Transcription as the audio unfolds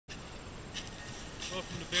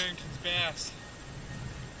Barrington's Bass.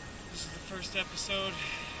 This is the first episode.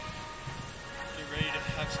 Get ready to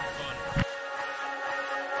have some fun.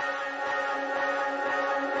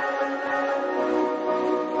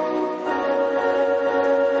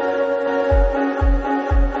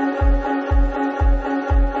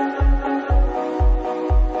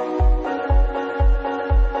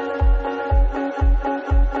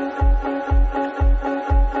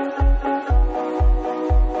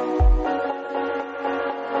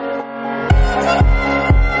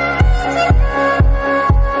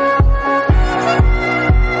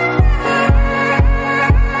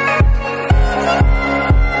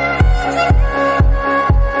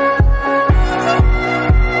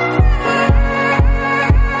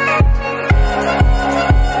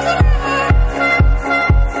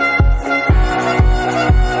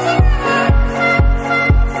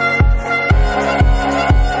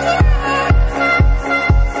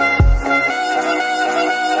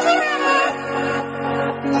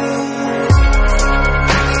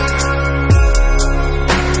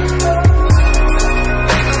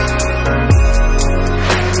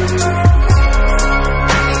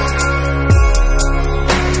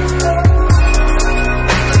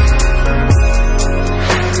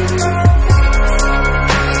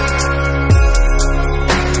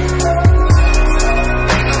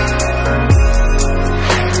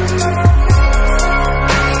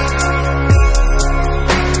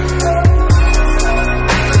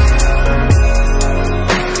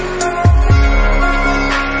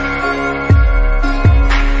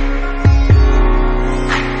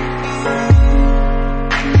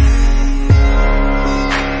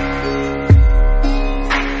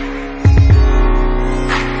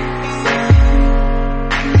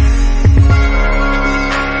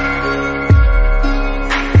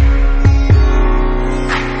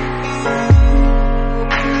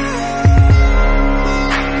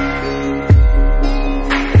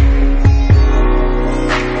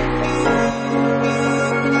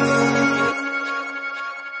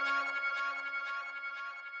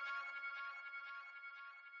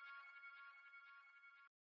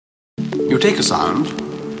 You take a sound,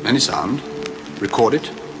 any sound, record it,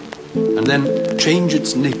 and then change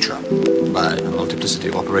its nature by a multiplicity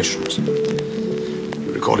of operations.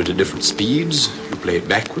 You record it at different speeds, you play it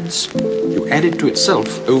backwards, you add it to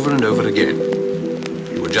itself over and over again.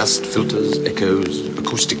 You adjust filters, echoes,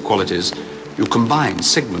 acoustic qualities, you combine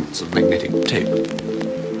segments of magnetic tape.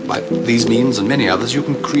 By these means and many others, you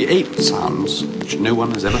can create sounds which no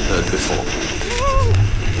one has ever heard before.